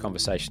to have a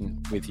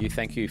conversation with you.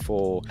 Thank you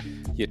for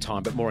your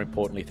time, but more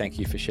importantly, thank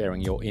you for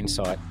sharing your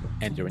insight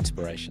and your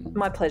inspiration.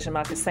 My pleasure,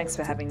 Marcus. Thanks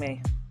for having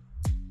me.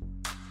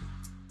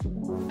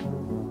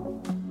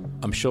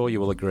 I'm sure you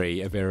will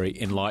agree, a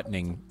very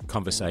enlightening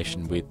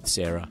conversation with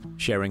Sarah,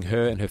 sharing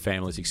her and her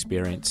family's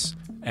experience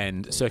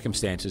and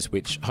circumstances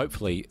which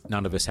hopefully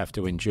none of us have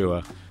to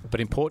endure. But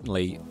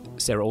importantly,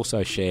 Sarah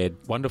also shared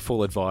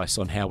wonderful advice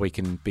on how we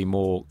can be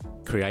more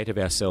creative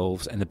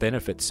ourselves and the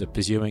benefits of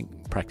pursuing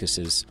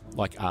practices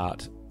like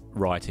art,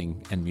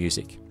 writing and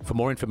music. For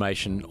more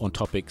information on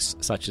topics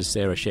such as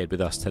Sarah shared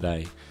with us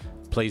today,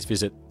 please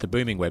visit the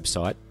Booming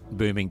website,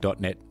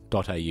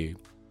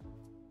 booming.net.au.